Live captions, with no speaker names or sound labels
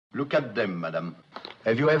Look at them, madam.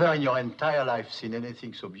 Have you ever in your entire life seen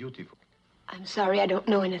anything so beautiful? I'm sorry, I don't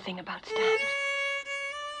know anything about stamps.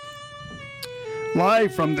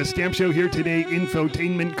 Live from the Stamp Show Here Today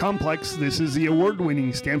Infotainment Complex, this is the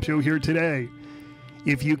award-winning Stamp Show Here Today.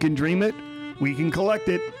 If you can dream it, we can collect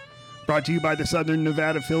it. Brought to you by the Southern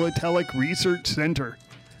Nevada Philatelic Research Center,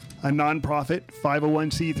 a nonprofit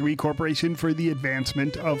 501c3 corporation for the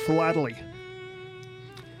advancement of philately.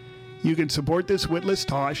 You can support this witless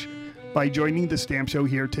tosh by joining the Stamp Show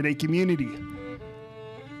Here Today community.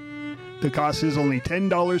 The cost is only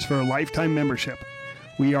 $10 for a lifetime membership.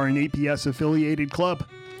 We are an APS-affiliated club.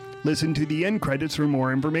 Listen to the end credits for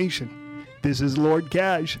more information. This is Lord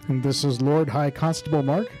Cash. And this is Lord High Constable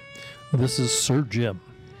Mark. This is Sir Jim.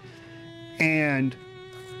 And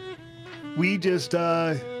we just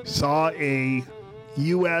saw a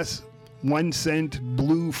U.S. 1 cent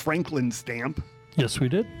blue Franklin stamp. Yes, we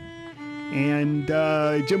did. And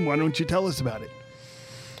Jim, why don't you tell us about it?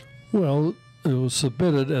 Well, it was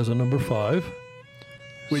submitted as a number 5.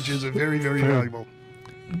 Which is a very, very valuable.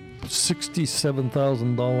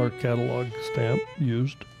 $67,000 catalog stamp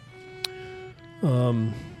used.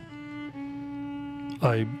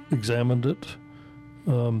 I examined it,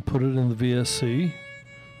 put it in the VSC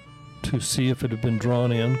to see if it had been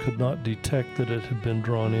drawn in, could not detect that it had been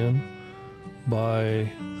drawn in by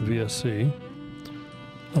the VSC.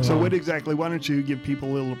 So what exactly, why don't you give people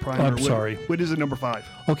a little primer? I'm sorry. What is a number 5?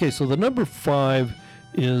 Okay, so the number 5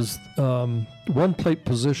 is one plate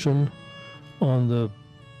position on the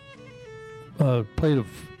plate of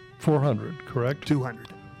 400, correct? 200.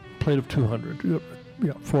 Plate of 200.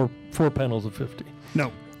 Yeah, four panels of 50.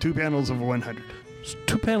 No, 2 panels of 100.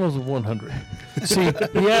 2 panels of 100. See,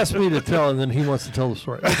 he asked me to tell, and then he wants to tell the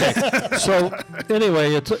story. Okay. So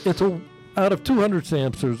anyway, it's a out of 200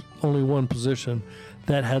 stamps, there's only one position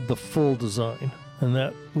that had the full design, and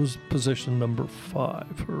that was position number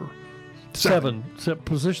 5 or 7.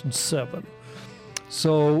 Position 7.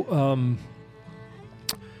 So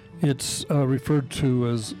it's referred to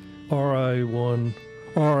as RIE7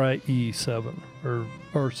 or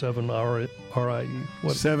R7 RIE.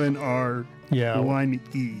 What? 7R. Yeah.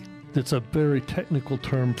 1E. It's a very technical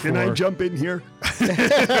term for. Can I jump in here?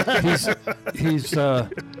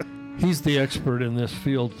 He's the expert in this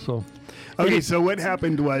field. So. Okay, so what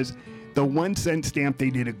happened was the 1 cent stamp, they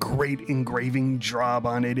did a great engraving job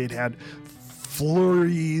on it. It had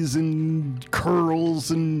flurries and curls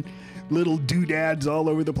and little doodads all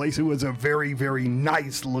over the place. It was a very, very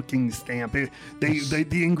nice looking stamp. The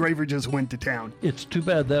engraver just went to town. It's too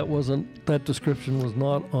bad that description was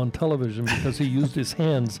not on television, because he used his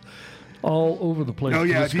hands all over the place to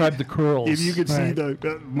describe the curls. If you could see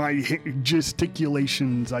my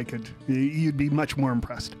gesticulations, you'd be much more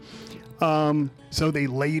impressed. So they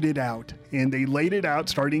laid it out, and they laid it out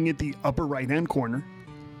starting at the upper right-hand corner,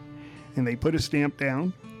 and they put a stamp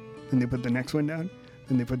down, and they put the next one down,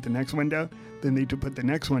 then they put the next one down, then they put the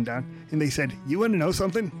next one down, and they said, you want to know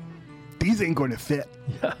something? These ain't going to fit.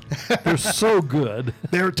 Yeah, they're so good.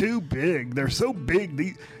 They're too big. They're so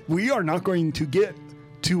big. We are not going to get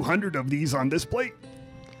 200 of these on this plate.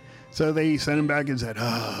 So they sent them back and said,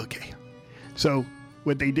 oh, okay. So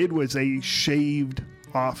what they did was they shaved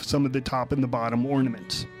off some of the top and the bottom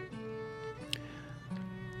ornaments.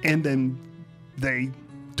 And then they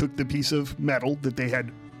took the piece of metal that they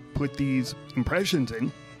had put these impressions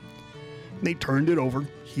in, they turned it over,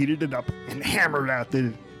 heated it up, and hammered out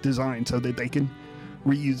the design so that they can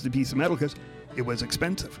reuse the piece of metal, because it was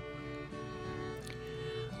expensive.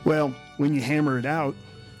 Well, when you hammer it out,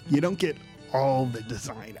 you don't get all the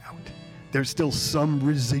design out. There's still some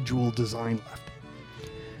residual design left.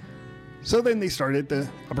 So then they started at the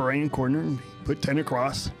upper right-hand corner and put 10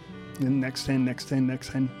 across, then next 10, next 10,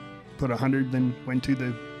 next 10, put 100, then went to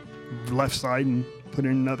the left side and put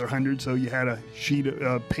in another 100, so you had a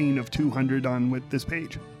pane of 200 on with this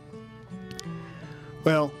page.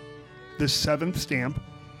 Well, the 7th stamp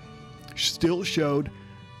still showed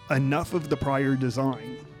enough of the prior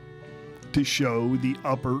design to show the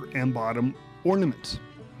upper and bottom ornaments.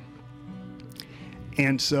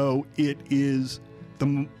 And so it is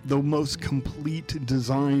the most complete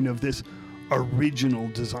design of this original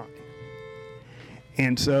design.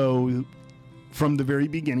 And so from the very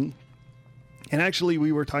beginning, and actually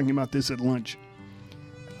we were talking about this at lunch,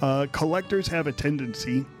 collectors have a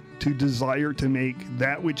tendency to desire to make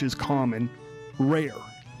that which is common rare.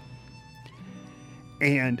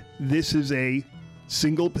 And this is a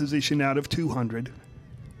single position out of 200.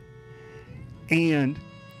 And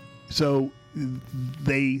so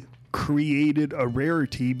they created a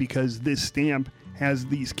rarity because this stamp has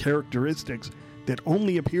these characteristics that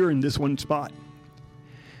only appear in this one spot.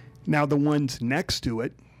 Now, the ones next to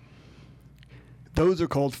it, those are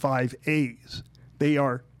called 5As.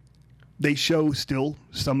 They show still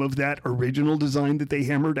some of that original design that they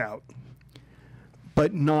hammered out,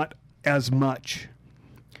 but not as much.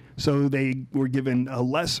 So they were given a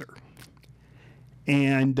lesser.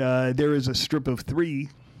 And there is a strip of 3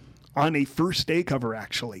 on a first day cover,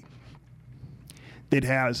 actually, that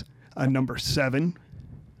has a number 7,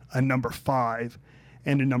 a number 5,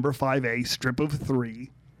 and a number 5A strip of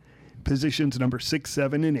 3, positions number 6,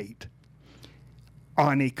 7, and 8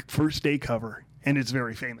 on a first day cover, and it's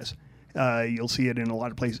very famous. You'll see it in a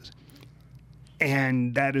lot of places.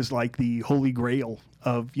 And that is like the holy grail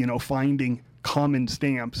of, finding common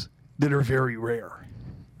stamps that are very rare.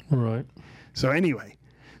 Right. So anyway,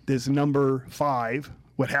 this number 5,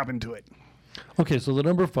 what happened to it? Okay, so the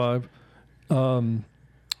number 5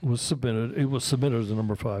 was submitted. It was submitted as a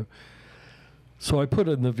number 5. So I put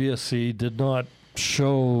it in the VSC, did not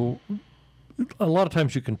show. A lot of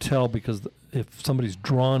times you can tell because if somebody's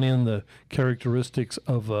drawn in the characteristics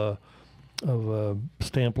of a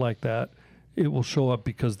stamp like that, it will show up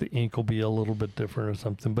because the ink will be a little bit different or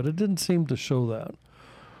something. But it didn't seem to show that.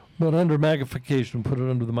 But under magnification, put it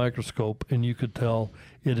under the microscope, and you could tell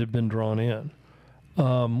it had been drawn in.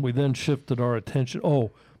 We then shifted our attention.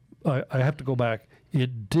 I have to go back.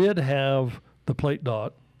 It did have the plate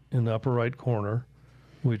dot in the upper right corner,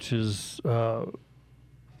 which is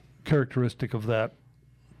characteristic of that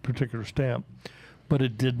particular stamp. But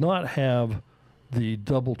it did not have the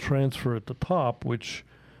double transfer at the top, which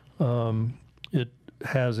it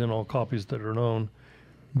has in all copies that are known,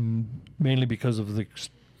 mainly because of the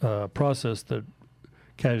process that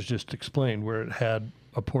Kaz just explained, where it had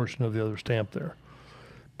a portion of the other stamp there.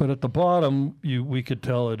 But at the bottom, we could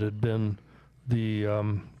tell it had been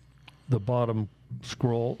the bottom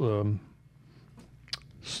scroll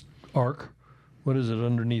arc. What is it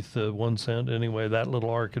underneath the 1 cent? Anyway, that little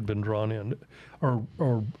arc had been drawn in,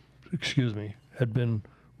 or excuse me, had been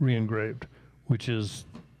re-engraved, which is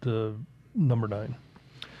the number 9.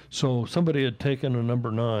 So somebody had taken a number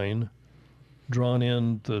 9, drawn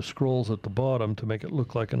in the scrolls at the bottom to make it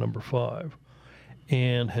look like a number 5,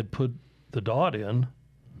 and had put the dot in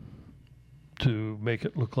to make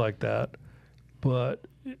it look like that, but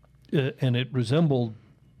it resembled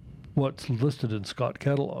what's listed in Scott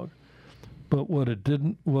catalog. But what it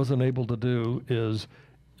wasn't able to do is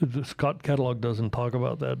the Scott catalog doesn't talk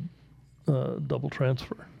about that double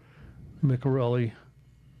transfer. Miccarelli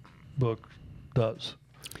book does,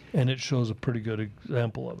 and it shows a pretty good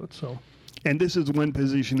example of it. So. And this is one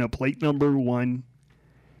position of plate number 1.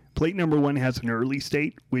 Plate number 1 has an early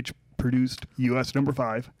state, which produced US number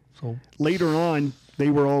 5. So later on, they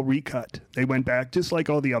were all recut. They went back, just like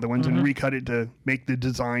all the other ones, and recut it to make the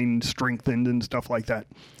design strengthened and stuff like that.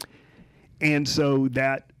 And so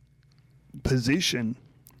that position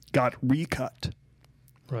got recut.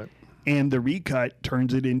 Right. And the recut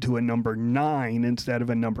turns it into a number 9 instead of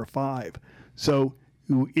a number 5. So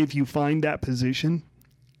if you find that position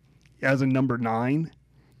as a number 9,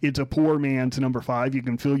 it's a poor man's number 5. You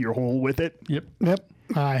can fill your hole with it. Yep.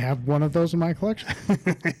 I have one of those in my collection.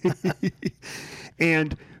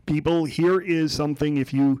 And people, here is something,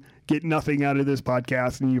 if you get nothing out of this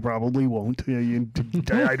podcast, and you probably won't.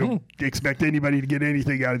 I don't expect anybody to get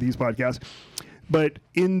anything out of these podcasts. But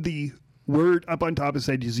in the word up on top, it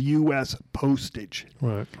said is U.S. postage.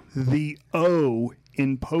 Right. The O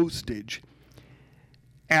in postage,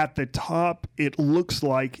 at the top, it looks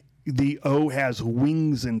like the O has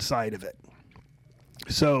wings inside of it.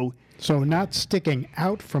 So not sticking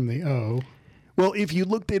out from the O. Well, if you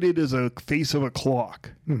looked at it as a face of a clock,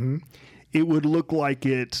 it would look like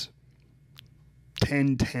it's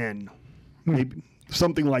 10-10, maybe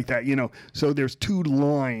something like that, So there's 2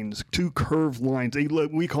 lines, 2 curved lines.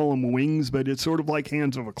 We call them wings, but it's sort of like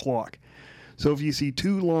hands of a clock. So if you see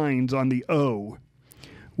 2 lines on the O,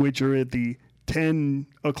 which are at the 10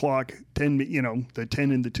 o'clock, the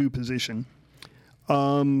 10 and the 2 position,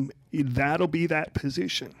 that'll be that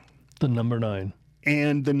position. The number 9.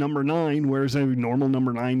 And the number 9, whereas a normal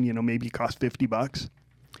number 9, maybe cost $50.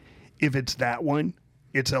 If it's that one,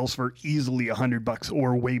 it sells for easily $100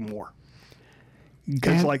 or way more.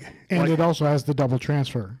 And it also has the double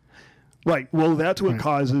transfer. Right. Well, that's what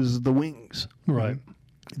causes the wings. Right.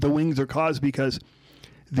 The wings are caused because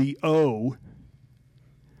the O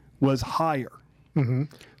was higher.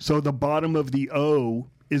 So the bottom of the O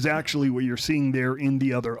is actually what you're seeing there in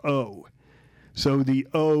the other O. So the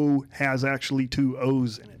O has actually 2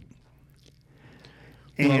 O's in it.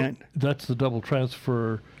 And that's the double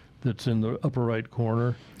transfer that's in the upper right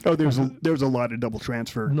corner. Oh, there's a lot of double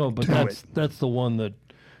transfer. No, but that's the one that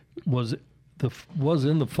was was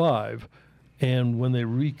in the 5, and when they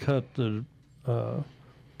recut the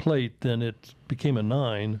plate, then it became a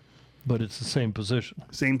 9, but it's the same position.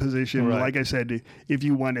 Same position. Right. Like I said, if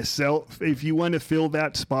you want to fill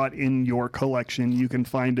that spot in your collection, you can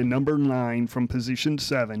find a number 9 from position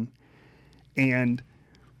 7. And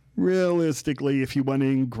realistically, if you want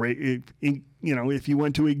to if you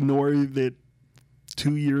want to ignore that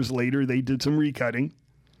 2 years later they did some recutting,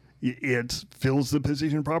 it fills the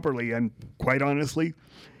position properly. And quite honestly,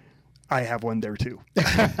 I have one there too.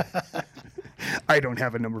 I don't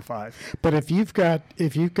have a number 5. But if you've got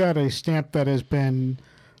a stamp that has been,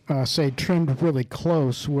 say, trimmed really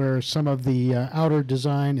close, where some of the outer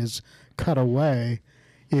design is cut away,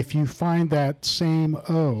 if you find that same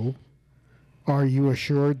O, are you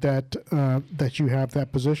assured that that you have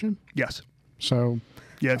that position? Yes. So,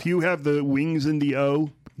 Yeah, if you have the wings in the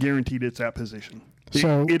O, guaranteed it's that position.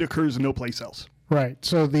 So- it occurs no place else. right.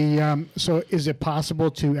 So so is it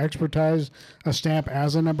possible to expertise a stamp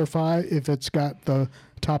as a number 5 if it's got the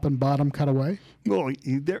top and bottom cut away? Well,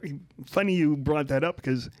 funny you brought that up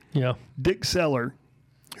because Yeah. Dick Seller,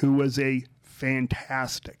 who was a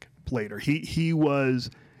fantastic plater, he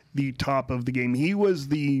was the top of the game. He was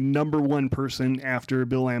the number 1 person after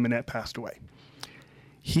Bill Amonette passed away.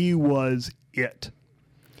 He was it.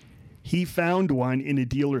 He found one in a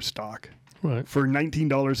dealer stock Right. for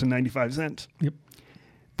 $19.95. Yep.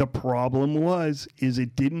 The problem is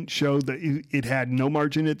it didn't show that it had no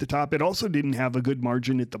margin at the top. It also didn't have a good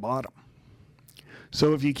margin at the bottom.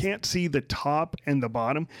 So if you can't see the top and the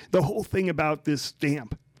bottom, the whole thing about this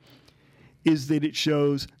stamp is that it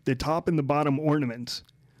shows the top and the bottom ornaments,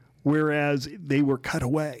 whereas they were cut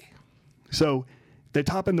away. So the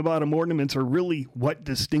top and the bottom ornaments are really what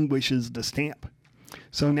distinguishes the stamp.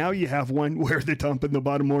 So now you have one where the top and the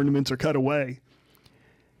bottom ornaments are cut away,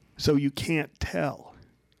 so you can't tell.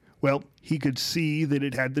 Well, he could see that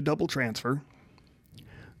it had the double transfer,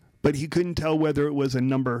 but he couldn't tell whether it was a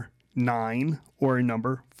number 9 or a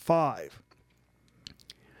number 5.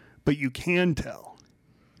 But you can tell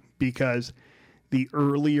because the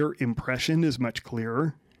earlier impression is much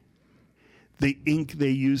clearer. The ink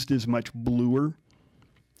they used is much bluer.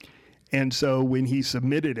 And so when he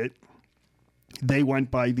submitted it, they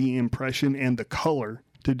went by the impression and the color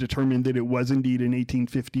to determine that it was indeed an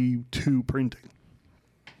 1852 printing.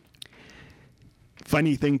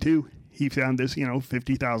 Funny thing, too, he found this,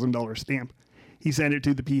 $50,000 stamp. He sent it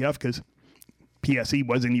to the PF because PSE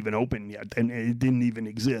wasn't even open yet, and it didn't even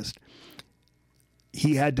exist.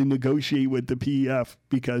 He had to negotiate with the PF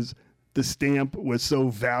because the stamp was so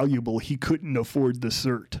valuable he couldn't afford the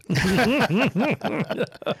cert.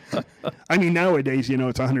 I mean, nowadays,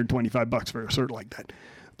 it's $125 for a cert like that.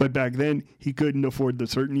 But back then, he couldn't afford the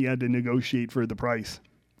cert and he had to negotiate for the price.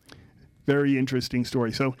 Very interesting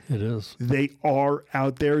story. So It is. they are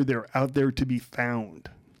out there. They're out there to be found.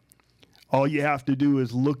 All you have to do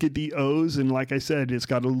is look at the O's, and like I said, it's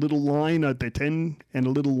got a little line at the 10 and a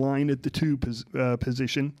little line at the 2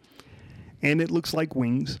 position, and it looks like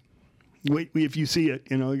wings. Wait, if you see it,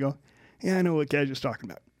 you go, yeah, I know what Gadget's talking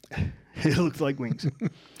about. It looks like wings.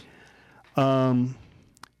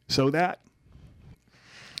 So that,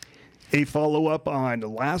 a follow-up on the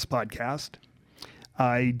last podcast,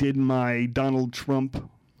 I did my Donald Trump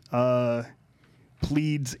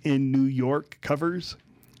pleads in New York covers,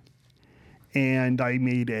 and I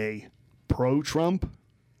made a pro-Trump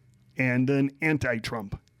and an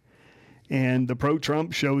anti-Trump. And the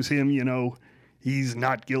pro-Trump shows him, he's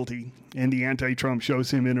not guilty. And the anti-Trump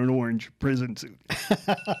shows him in an orange prison suit.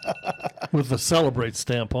 With the celebrate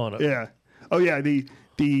stamp on it. Yeah. Oh, yeah.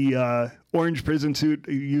 The orange prison suit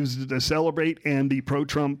used a celebrate, and the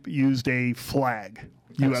pro-Trump used a flag,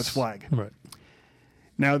 U.S. flag. Right.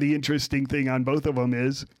 Now, the interesting thing on both of them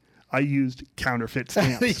is I used counterfeit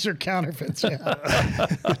stamps. These are counterfeits, yeah.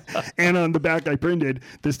 And on the back I printed,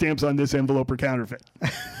 the stamps on this envelope are counterfeit.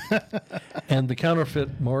 And the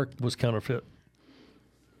counterfeit mark was counterfeit.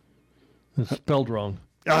 It's spelled wrong.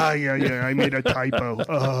 Yeah. I made a typo.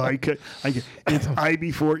 It's I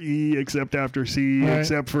before E except after C, Right.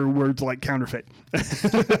 except for words like counterfeit.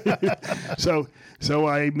 So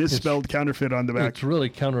I misspelled counterfeit on the back. It's really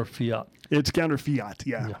counterfeit. It's counterfeit,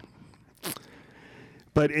 yeah.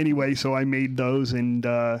 But anyway, so I made those, and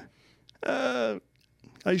I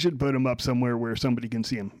should put them up somewhere where somebody can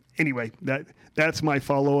see them. Anyway, that's my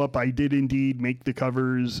follow-up. I did indeed make the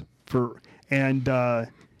covers and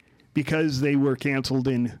because they were canceled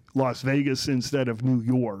in Las Vegas instead of New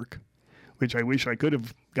York, which I wish I could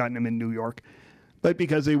have gotten them in New York, but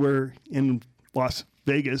because they were in Las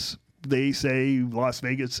Vegas, they say Las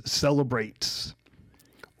Vegas celebrates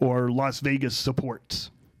or Las Vegas supports.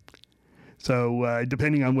 So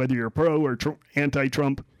depending on whether you're pro or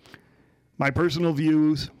anti-Trump, my personal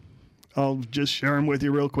views, I'll just share them with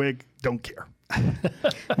you real quick. Don't care.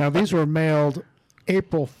 Now, these were mailed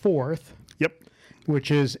April 4th, Yep. which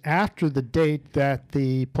is after the date that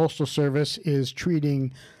the Postal Service is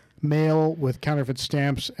treating mail with counterfeit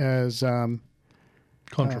stamps as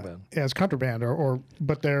Contraband.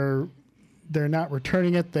 but they're not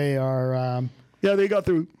returning it. They are Yeah, they got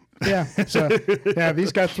through.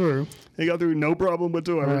 these got through. They got through, no problem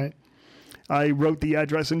whatsoever. All right. I wrote the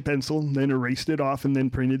address in pencil, then erased it off, and then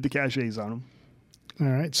printed the cachets on them. All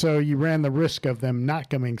right. So you ran the risk of them not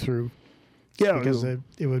coming through Yeah, because it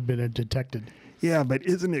would have been detected. yeah, but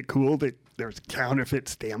isn't it cool that there's counterfeit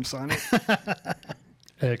stamps on it?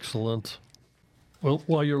 Excellent. Well,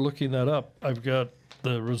 while you're looking that up, I've got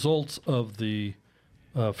the results of the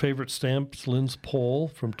favorite stamps Lynn's poll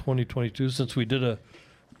from 2022. Since we did a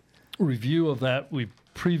review of that, we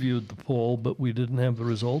previewed the poll, but we didn't have the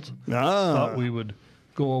results. Thought we would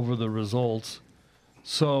go over the results.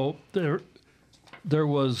 So there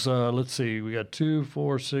was, let's see, we got 2,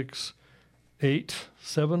 4, 6, 8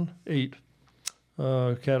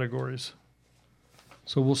 categories.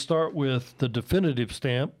 So we'll start with the definitive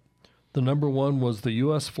stamp. The number one was the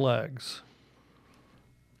U.S. flags.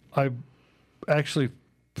 I actually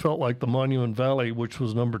felt like the Monument Valley, which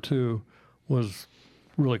was number 2, was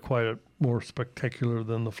really quite more spectacular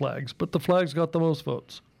than the flags. But the flags got the most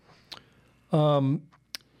votes. In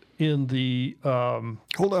the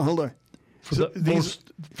Hold on. for So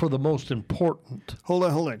the most important. Hold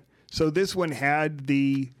on. So this one had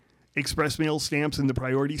the express mail stamps and the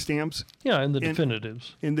priority stamps Yeah, in the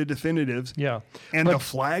definitives. in the definitives. Yeah. And But- the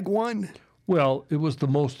flag one? Well, it was the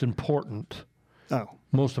most important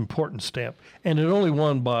stamp. And it only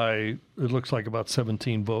won by, it looks like about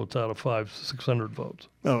 17 votes out of 600 votes.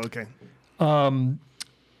 Oh, okay.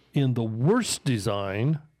 In the worst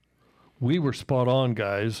design, we were spot on,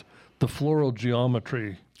 guys. The floral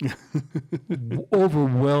geometry,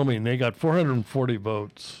 overwhelming. They got 440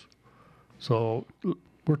 votes. So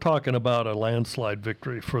we're talking about a landslide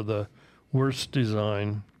victory for the worst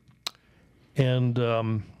design. And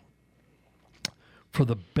for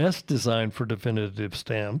the best design for definitive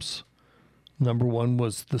stamps, number one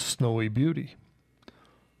was the Snowy Beauty.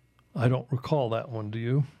 I don't recall that one. Do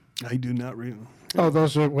you? I do not read. Oh,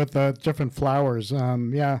 those are with different flowers.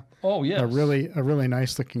 Yeah. Oh, yes. A really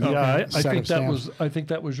nice looking. Yeah, set I think of that stamps. was. I think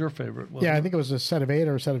that was your favorite. Wasn't Yeah, I it? think it was a set of 8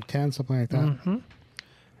 or a set of 10, something like that. Mm-hmm.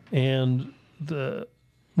 And the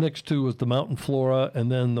next two was the Mountain Flora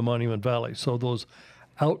and then the Monument Valley. So those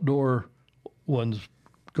outdoor ones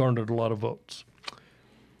garnered a lot of votes.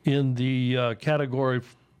 In the category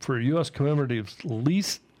for U.S. commemoratives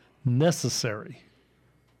least necessary,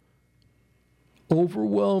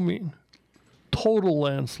 overwhelming, total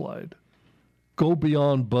landslide, go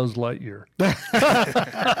beyond Buzz Lightyear.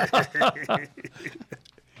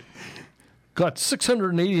 Got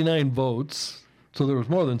 689 votes, so there was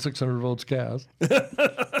more than 600 votes cast. I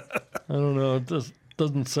don't know. It just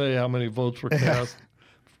doesn't say how many votes were cast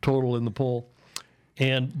total in the poll.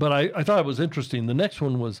 But I thought it was interesting. The next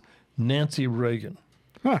one was Nancy Reagan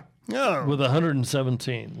Oh, with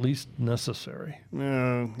 117, least necessary.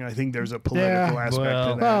 no, I think there's a political Yeah, aspect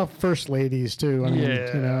well- to that. Well, first ladies too. I mean,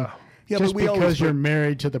 Yeah. Yeah, just but we always because you're put-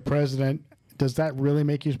 married to the president, does that really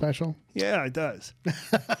make you special? Yeah, it does.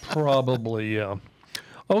 Probably, yeah.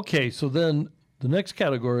 Okay, so then the next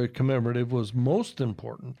category, commemorative, was most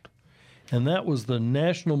important, and that was the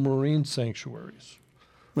National Marine Sanctuaries.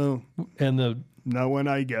 Well, And not one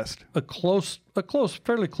I guessed.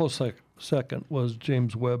 fairly close second was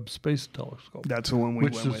James Webb Space Telescope, That's the one we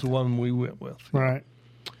which went is with. the one we went with. Right.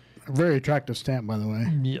 A very attractive stamp, by the way.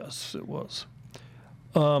 Yes, it was.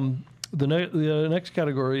 The next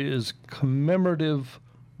category is commemorative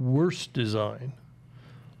worst design,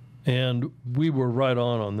 and we were right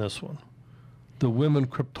on this one. The women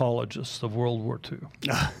cryptologists of World War II.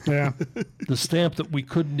 Yeah. The stamp that we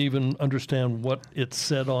couldn't even understand what it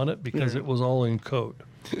said on it because it was all in code.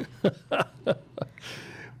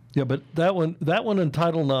 Yeah, but that one in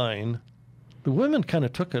Title IX, the women kind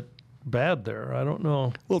of took it bad there. I don't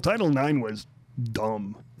know. Well, Title IX was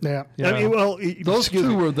dumb. Yeah. Yeah. I mean, well, Those excuse two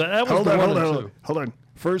me. were that was Hold the on, one hold and on, two. hold on.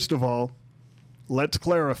 First of all, let's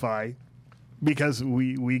clarify, because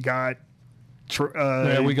we got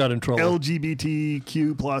We got in trouble.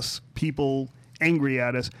 LGBTQ plus people angry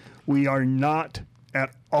at us. We are not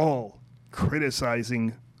at all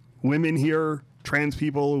criticizing women here, trans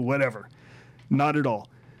people, whatever. Not at all.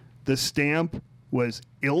 The stamp was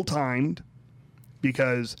ill-timed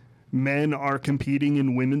because men are competing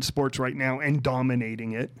in women's sports right now and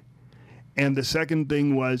dominating it. And the second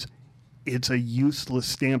thing was, it's a useless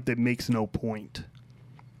stamp that makes no point.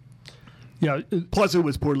 Yeah. Plus, it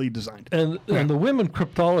was poorly designed. And the women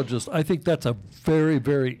cryptologists, I think that's a very,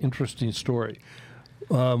 very interesting story.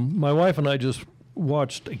 My wife and I just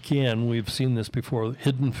watched again, we've seen this before,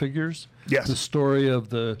 Hidden Figures. Yes. The story of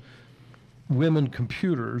the women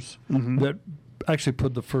computers that actually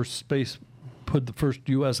put the first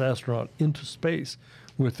U.S. astronaut into space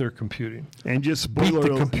with their computing. And just Beat spoiler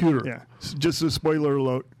the computer. Yeah. Just a spoiler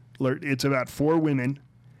alert. It's about 4 women.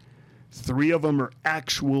 3 of them are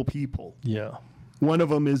actual people. Yeah. One of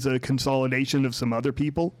them is a consolidation of some other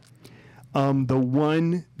people. The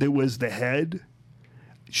one that was the head,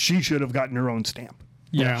 she should have gotten her own stamp.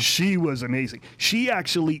 Yeah. She was amazing. She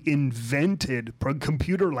actually invented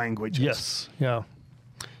computer languages. Yes. Yeah.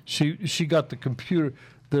 She got the computer.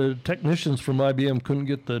 The technicians from IBM couldn't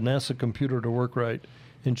get the NASA computer to work right,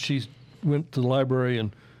 and she went to the library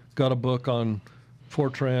and got a book on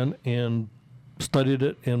Fortran and studied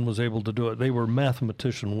it and was able to do it. They were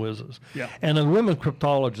mathematician whizzes. Yeah. And the women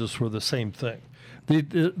cryptologists were the same thing.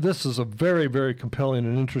 This is a very, very compelling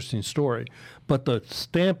and interesting story, but the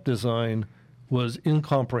stamp design was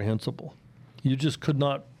incomprehensible. You just could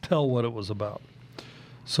not tell what it was about.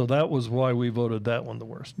 So that was why we voted that one the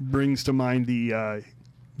worst. Brings to mind the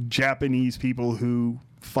Japanese people who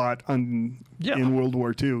fought in World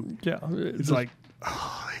War II. Yeah. It's like,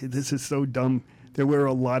 this is so dumb. There were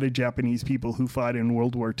a lot of Japanese people who fought in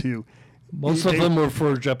World War II. Most of them were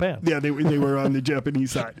for Japan. Yeah, they were on the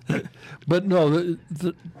Japanese side. But no,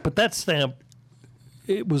 but that stamp,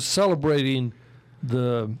 it was celebrating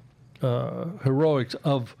the heroics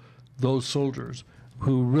of those soldiers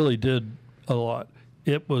who really did a lot.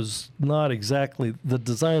 It was not exactly, the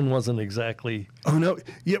design wasn't exactly. Oh, no.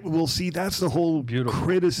 Yeah, well, see, that's the whole Beautiful.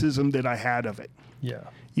 criticism that I had of it. Yeah.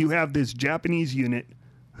 You have this Japanese unit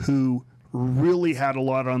who really had a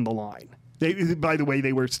lot on the line. By the way,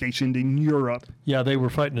 they were stationed in Europe. Yeah, they were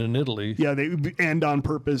fighting in Italy. Yeah, and on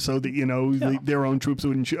purpose so that, their own troops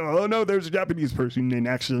wouldn't shoot. Oh, no, there's a Japanese person and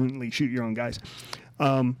accidentally shoot your own guys.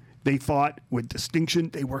 They fought with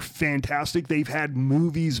distinction. They were fantastic. They've had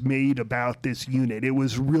movies made about this unit. It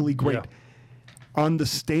was really great. Yeah. On the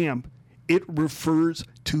stamp, it refers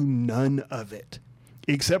to none of it,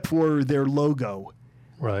 except for their logo.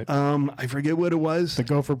 Right. I forget what it was. The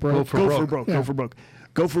Go for Broke. Go for Broke. Go for Broke.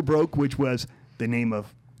 Go for Broke, which was the name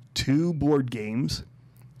of 2 board games,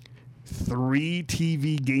 3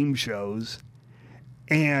 TV game shows,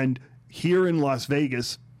 and here in Las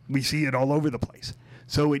Vegas, we see it all over the place.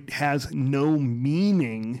 So it has no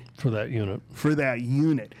meaning for that unit. For that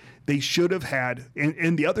unit. They should have had,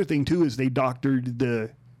 and the other thing too is they doctored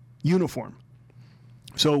the uniform.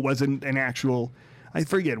 So it wasn't an actual, I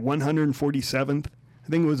forget, 147th. I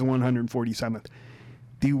think it was the 147th.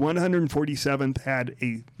 The 147th had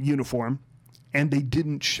a uniform, and they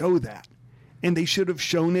didn't show that. And they should have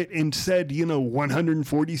shown it and said,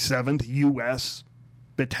 147th U.S.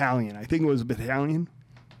 Battalion. I think it was a battalion.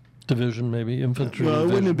 Division, maybe infantry. Well, it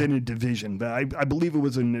division. wouldn't have been a division, but I believe it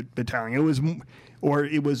was a battalion. It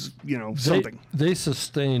was, something. They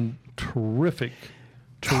sustained terrific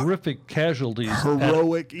casualties.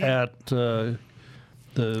 Heroic. at the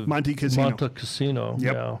Monte Casino. Monte Casino.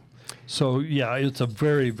 Yep. Yeah. So yeah, it's a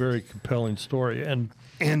very, very compelling story, and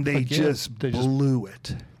they again, just blew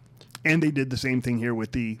it. And they did the same thing here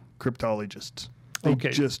with the cryptologists. They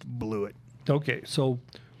just blew it. Okay, so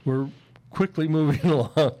we're quickly moving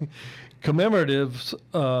along. Commemorative's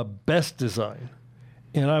best design,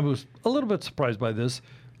 and I was a little bit surprised by this.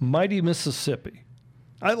 Mighty Mississippi.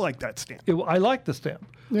 I like that stamp. I like the stamp.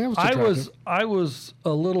 Yeah, it was I attractive. was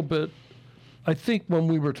a little bit. I think when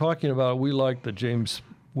we were talking about it, we liked the James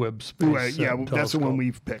Webb Space Right, yeah, that's the one telescope.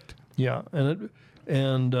 we've picked. Yeah, and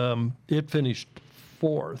it finished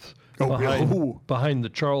 4th behind the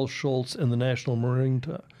Charles Schultz and the National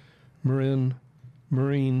Marine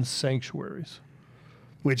Sanctuaries.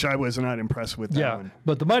 Which I was not impressed with that one.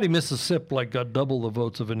 But the Mighty Mississippi got double the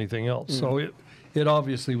votes of anything else. So it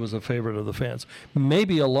obviously was a favorite of the fans.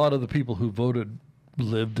 Maybe a lot of the people who voted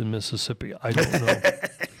lived in Mississippi. I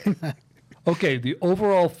don't know. Okay, the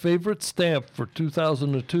overall favorite stamp for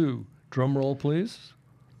 2002. Drum roll, please.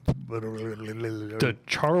 The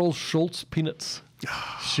Charles Schultz Peanuts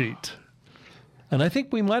sheet. And I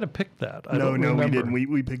think we might have picked that. I don't remember. We didn't.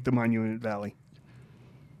 We picked the Monument Valley.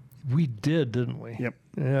 We did, didn't we? Yep.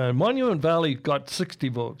 Yeah, Monument Valley got 60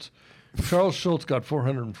 votes. Charles Schultz got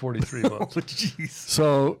 443 votes. Jeez.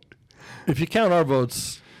 So if you count our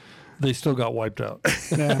votes, they still got wiped out.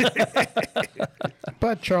 Yeah.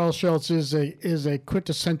 But Charles Schultz is a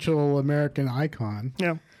quintessential American icon.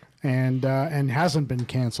 Yeah. And hasn't been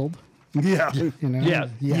canceled. Yeah. You know,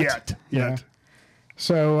 Yet. Yeah.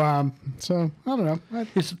 So I don't know.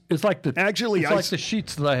 It's like the Actually, it's I like s- the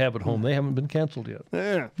sheets that I have at home. They haven't been canceled yet.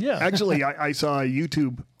 Yeah. Yeah. Actually, I saw a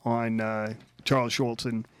YouTube on Charles Schultz,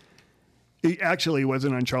 and it actually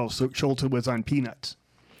wasn't on Charles Schultz, it was on Peanuts.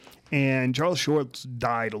 And Charles Schultz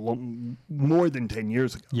died more than 10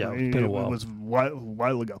 years ago. Yeah, it's been a while. It was a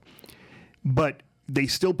while ago. But they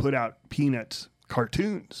still put out Peanuts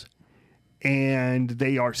cartoons, and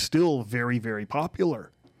they are still very, very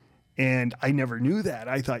popular. And I never knew that.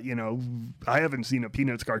 I thought, I haven't seen a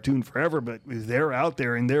Peanuts cartoon forever, but they're out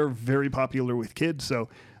there and they're very popular with kids. So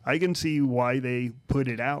I can see why they put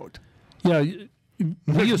it out. Yeah,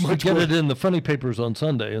 we used to much get more- it in the funny papers on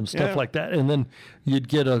Sunday and stuff Yeah. like that. And then you'd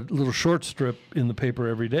get a little short strip in the paper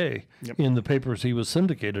every day Yep. in the papers he was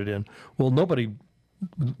syndicated in. Well, nobody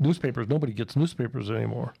gets newspapers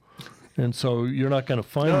anymore. And so you're not going to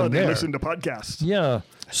find Oh, them they there. listen to podcasts. Yeah.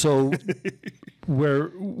 So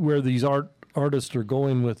where these artists are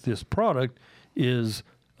going with this product is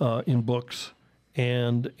in books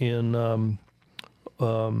and in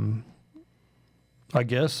I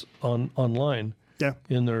guess online Yeah.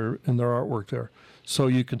 in their artwork there. So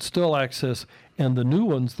you can still access, and the new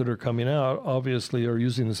ones that are coming out obviously are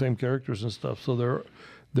using the same characters and stuff. So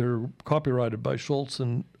they're copyrighted by Schultz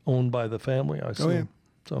and owned by the family, I assume. yeah.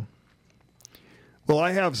 So Well,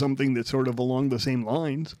 I have something that's sort of along the same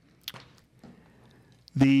lines.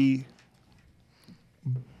 The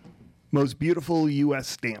most beautiful U.S.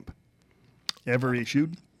 stamp ever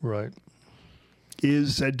issued right.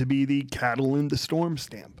 is said to be the Cattle in the Storm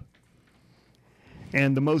stamp.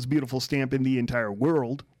 And the most beautiful stamp in the entire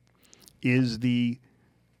world is the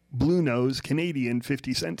Blue Nose Canadian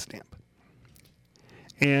 50-cent stamp.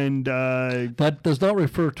 And That does not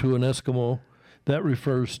refer to an Eskimo. That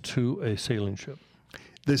refers to a sailing ship.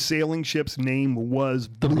 the sailing ship's name was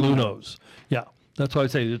The Blue Nose. Yeah. That's why I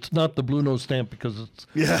say it's not the Blue Nose stamp because it's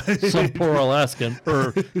Yeah. some poor Alaskan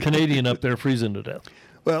or Canadian up there freezing to death.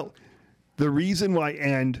 Well, the reason why,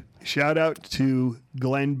 and shout out to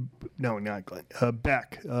Glenn, no, not Glenn,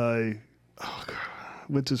 Beck.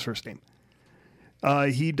 What's his first name?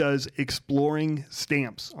 He does exploring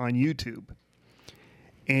stamps on YouTube.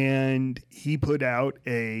 And he put out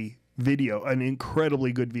a video, an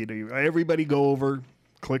incredibly good video. Everybody go over,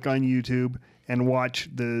 click on YouTube, and watch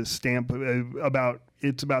the stamp about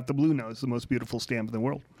the Blue Nose, the most beautiful stamp in the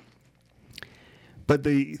world. But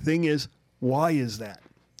the thing is, why is that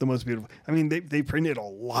the most beautiful? I mean, they printed a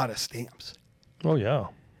lot of stamps. Oh yeah.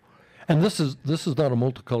 And this is not a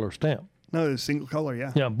multicolor stamp. No, it's single color,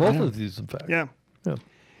 yeah. Yeah, both of these in fact. Yeah. Yeah.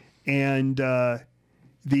 And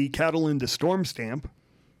the Cattle in the Storm stamp,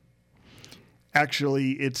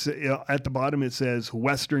 actually, it's at the bottom it says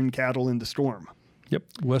Western Cattle in the Storm. Yep.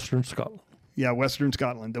 Western Scotland. Yeah, Western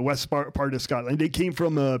Scotland, the west part of Scotland. It came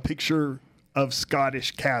from a picture of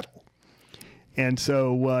Scottish cattle. And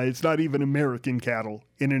so it's not even American cattle.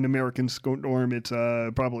 In an American storm, it's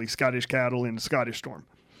probably Scottish cattle in a Scottish storm.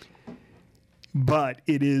 But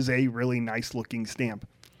it is a really nice looking stamp.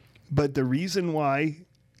 But the reason why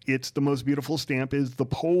it's the most beautiful stamp is the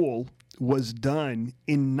pole was done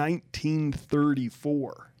in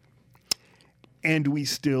 1934. And we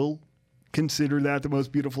still consider that the most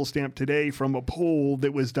beautiful stamp today from a pole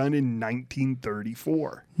that was done in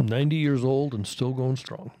 1934. 90 years old and still going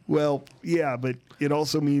strong. Well, yeah, but it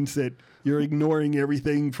also means that you're ignoring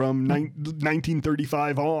everything from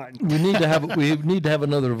 1935 on. We need to have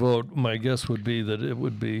another vote. My guess would be that it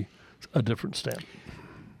would be a different stamp.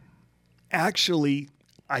 Actually,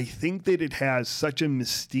 I think that it has such a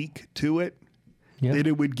mystique to it Yeah. that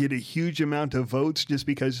it would get a huge amount of votes just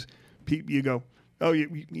because you go, oh,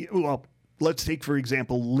 well, let's take, for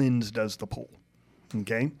example, Linz does the poll.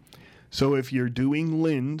 Okay? So if you're doing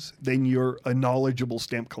Linz, then you're a knowledgeable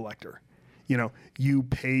stamp collector. You know, you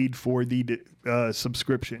paid for the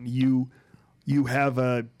subscription. You have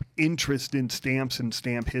a interest in stamps and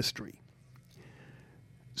stamp history.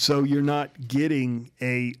 So you're not getting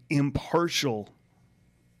a impartial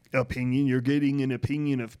opinion. You're getting an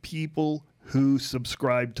opinion of people who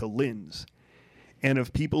subscribe to Linz. And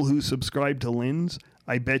of people who subscribe to Linz,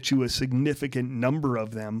 I bet you a significant number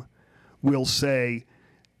of them will say,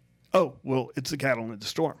 oh, well, it's the Cattle in the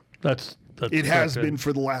Storm. That's It has okay. been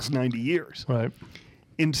for the last 90 years. Right.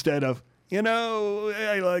 Instead of,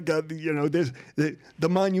 I like this, the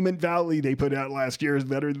Monument Valley they put out last year is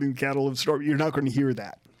better than Cattle of the Storm. You're not going to hear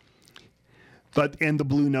that. And the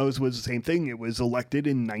Blue Nose was the same thing. It was elected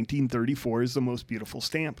in 1934 as the most beautiful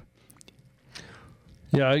stamp.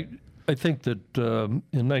 Yeah, I think that in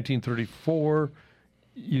 1934,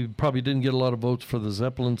 you probably didn't get a lot of votes for the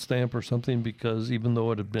Zeppelin stamp or something because even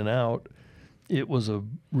though it had been out, it was a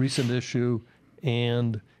recent issue,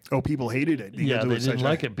 and Oh, people hated it. yeah, they didn't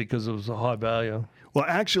like it because it was a high value. Well,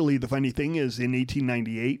 actually, the funny thing is, in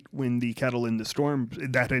 1898, when the Cattle in the Storm,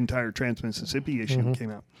 that entire Trans-Mississippi issue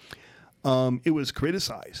came out, it was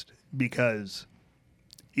criticized because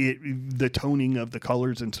the toning of the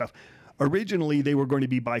colors and stuff. Originally, they were going to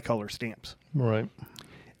be bicolor stamps, Right.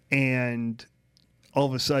 and all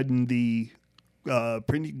of a sudden, the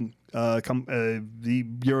printing, the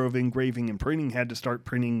Bureau of Engraving and Printing had to start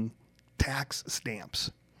printing tax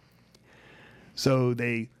stamps, so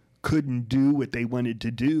they couldn't do what they wanted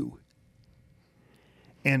to do.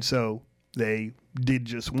 And so they did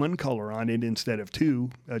just one color on it instead of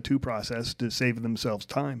two, a two process to save themselves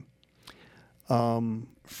time.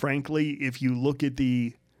 Frankly, if you look at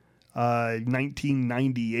the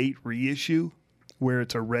 1998 reissue, where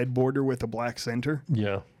it's a red border with a black center,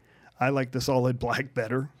 Yeah. I like the solid black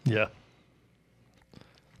better. Yeah.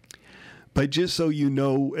 But just so you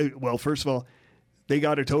know, well, first of all, they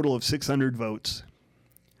got a total of 600 votes.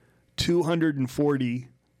 240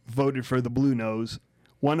 voted for the Blue Nose.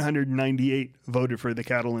 198 voted for the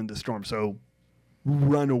Cattle in the Storm. So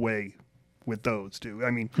run away with those two.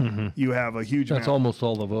 I mean, you have a huge That's amount. almost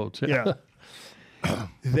all the votes. Yeah.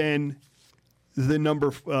 Then the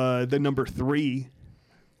number 3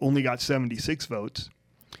 only got 76 votes.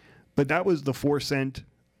 But that was the 4-cent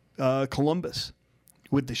Columbus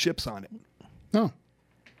with the ships on it. No.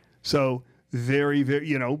 So very,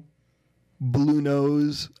 very, Blue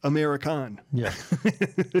Nose American. Yeah.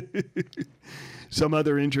 Some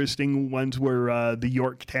other interesting ones were the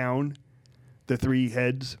Yorktown, the 3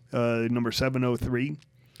 heads, number 703.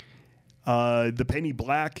 The Penny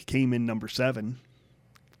Black came in number 7,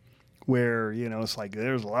 where, it's like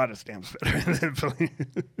there's a lot of stamps better than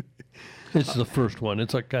It's the first one.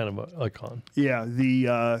 It's like kind of an icon. Yeah,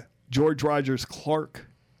 the George Rogers Clark,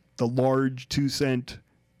 the large 2-cent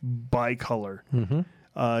bicolor,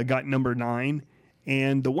 got number 9.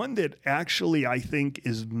 And the one that actually I think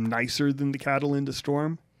is nicer than the Cattle in the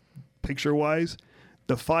Storm, picture-wise,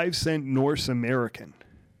 the 5-cent Norse American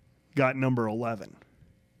got number 11.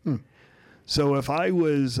 So if I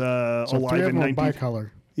was So 3 alive of in them are 19...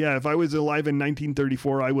 bicolor. Yeah, if I was alive in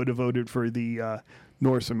 1934, I would have voted for the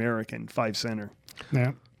Norse American 5-center.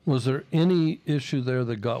 Yeah. Was there any issue there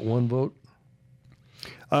that got 1 vote?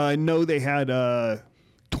 No, they had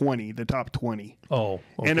 20, the top 20. Oh,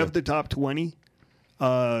 okay. And of the top 20,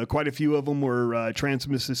 quite a few of them were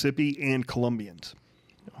Trans-Mississippi and Columbians.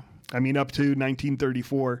 I mean, up to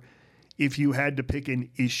 1934, if you had to pick an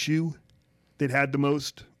issue that had the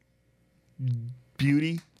most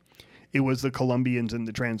beauty, it was the Columbians and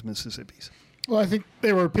the Trans-Mississippis. Well, I think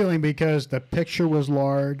they were appealing because the picture was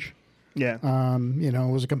large. Yeah.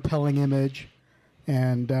 It was a compelling image,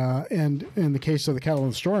 and in the case of the Cattle in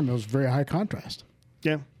the Storm, it was very high contrast.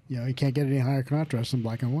 Yeah. You can't get any higher contrast than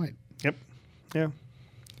black and white. Yep. Yeah.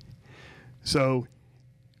 So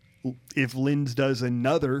if Linz does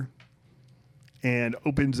another and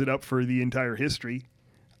opens it up for the entire history,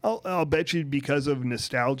 I'll bet you because of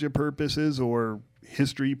nostalgia purposes or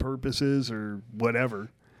history purposes or whatever,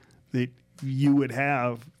 that you would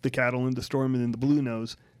have the Cattle in the Storm and then the Blue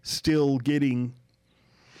Nose still getting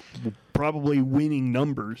probably winning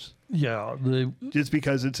numbers Yeah. just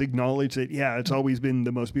because it's acknowledged that, it's always been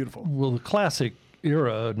the most beautiful. Well, the classic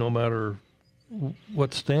era, no matter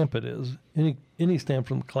what stamp it is, any stamp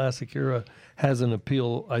from the classic era has an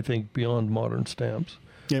appeal, I think, beyond modern stamps.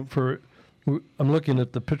 Yeah. I'm looking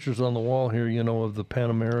at the pictures on the wall here, of the Pan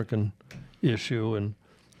American issue, and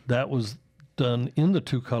that was done in the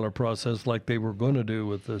 2-color process like they were going to do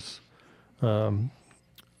with this, the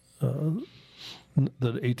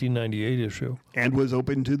 1898 issue. And was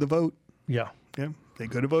open to the vote. Yeah. Yeah, they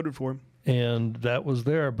could have voted for him. And that was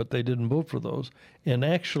there, but they didn't vote for those. And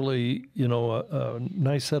actually, a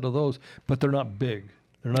nice set of those, but they're not big.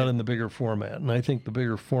 They're not in the bigger format. And I think the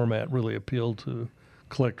bigger format really appealed to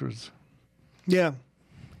collectors. Yeah.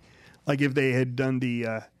 Like if they had done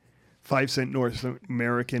the 5-cent North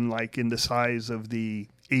American, like in the size of the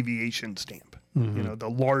aviation stamp, the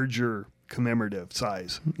larger commemorative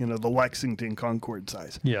size, the Lexington Concord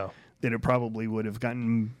size, Yeah. then it probably would have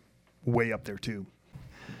gotten way up there too.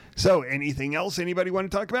 So anything else anybody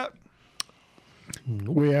want to talk about?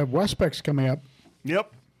 We have Westbex coming up.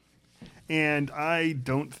 Yep. And I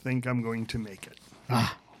don't think I'm going to make it.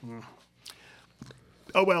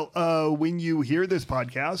 Oh, well, when you hear this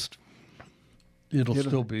podcast, It'll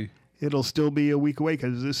still be. it'll still be a week away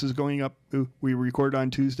because this is going up. We record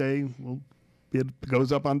on Tuesday. It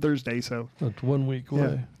goes up on Thursday. So It's 1 week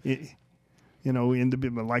away. You know,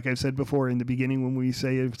 like I said before, in the beginning, when we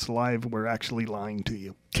say it's live, we're actually lying to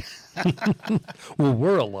you. Well,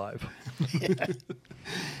 we're alive.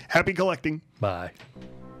 Happy collecting. Bye.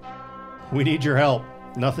 We need your help.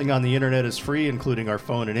 Nothing on the internet is free, including our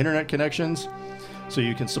phone and internet connections. So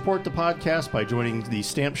you can support the podcast by joining the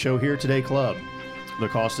Stamp Show Here Today Club. The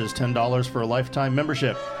cost is $10 for a lifetime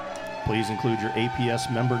membership. Please include your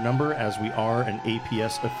APS member number, as we are an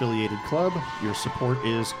APS affiliated club. Your support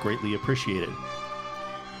is greatly appreciated.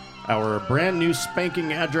 Our brand new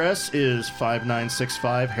spanking address is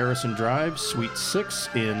 5965 Harrison Drive, Suite 6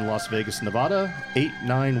 in Las Vegas, Nevada,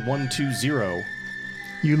 89120.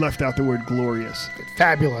 You left out the word glorious.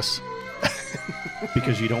 Fabulous.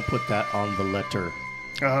 Because you don't put that on the letter.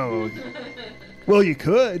 Oh. Well, you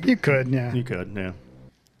could. You could, yeah. You could, yeah.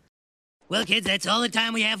 Well, kids, that's all the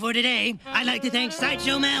time we have for today. I'd like to thank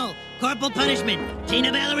Sideshow Mel, Corporal Punishment, Gina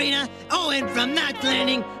Ballerina, and from Knots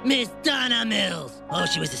Landing, Miss Donna Mills. Oh,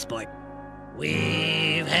 she was a sport.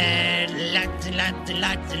 We've had lots and lots and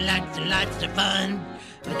lots and lots and lots of fun,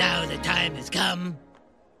 but now the time has come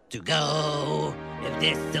to go. If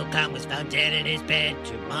this Silcon was found dead in his bed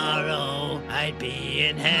tomorrow, I'd be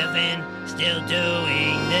in heaven still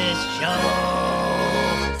doing this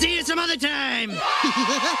show. See you some other time!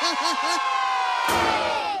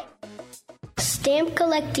 Stamp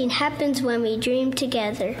collecting happens when we dream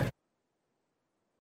together.